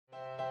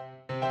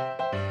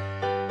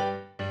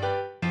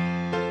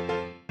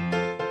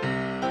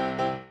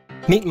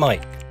Meet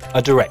Mike,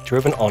 a director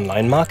of an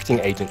online marketing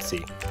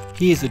agency.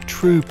 He is a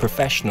true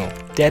professional,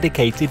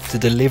 dedicated to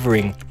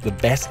delivering the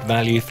best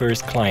value for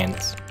his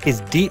clients. His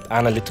deep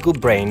analytical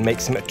brain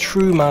makes him a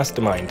true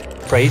mastermind,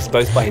 praised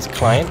both by his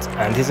clients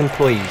and his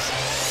employees.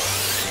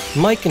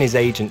 Mike and his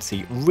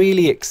agency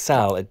really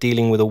excel at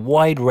dealing with a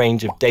wide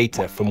range of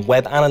data from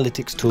web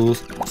analytics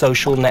tools,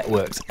 social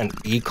networks, and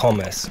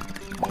e-commerce.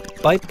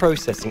 By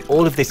processing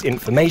all of this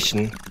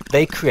information,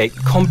 they create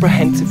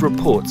comprehensive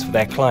reports for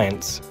their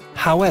clients.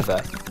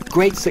 However,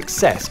 great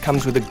success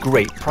comes with a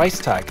great price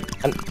tag.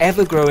 An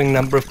ever-growing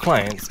number of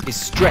clients is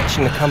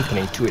stretching the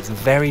company to its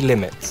very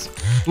limits.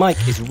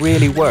 Mike is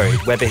really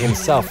worried whether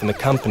himself and the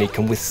company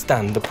can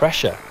withstand the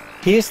pressure.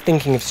 He is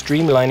thinking of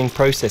streamlining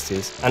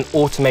processes and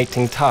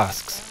automating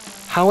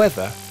tasks.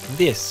 However,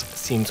 this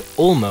seems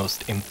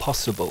almost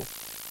impossible.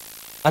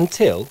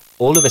 Until,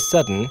 all of a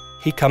sudden,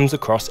 he comes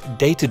across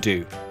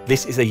Dataddo.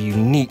 This is a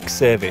unique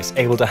service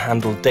able to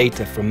handle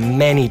data from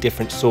many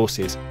different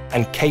sources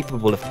and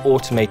capable of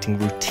automating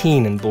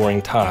routine and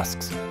boring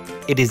tasks.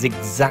 It is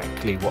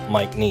exactly what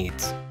Mike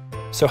needs.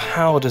 So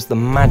how does the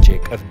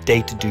magic of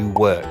Dataddo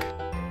work?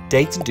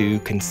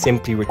 Dataddo can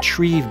simply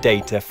retrieve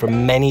data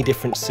from many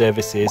different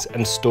services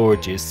and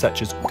storages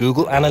such as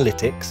Google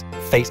Analytics,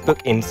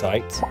 Facebook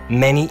Insights,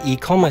 many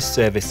e-commerce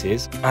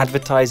services,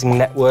 advertising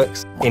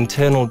networks,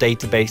 internal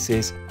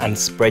databases, and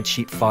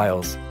spreadsheet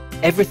files.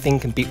 Everything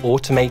can be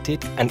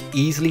automated and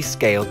easily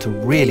scaled to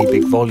really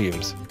big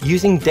volumes.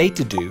 Using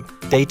Dataddo,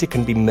 data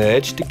can be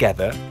merged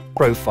together,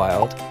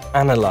 profiled,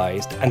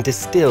 analyzed, and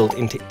distilled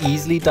into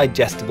easily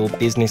digestible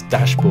business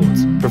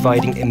dashboards,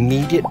 providing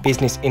immediate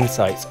business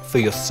insights for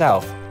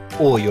yourself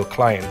or your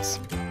clients.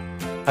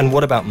 And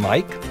what about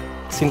Mike?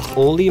 Since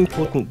all the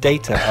important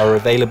data are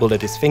available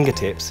at his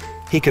fingertips,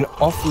 he can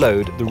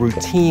offload the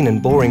routine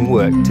and boring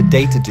work to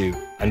Dataddo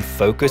and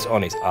focus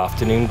on his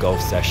afternoon golf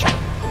session.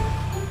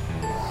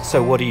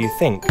 So what do you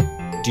think?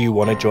 Do you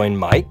want to join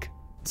Mike?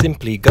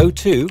 Simply go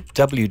to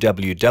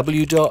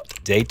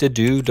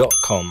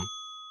www.dataddo.com.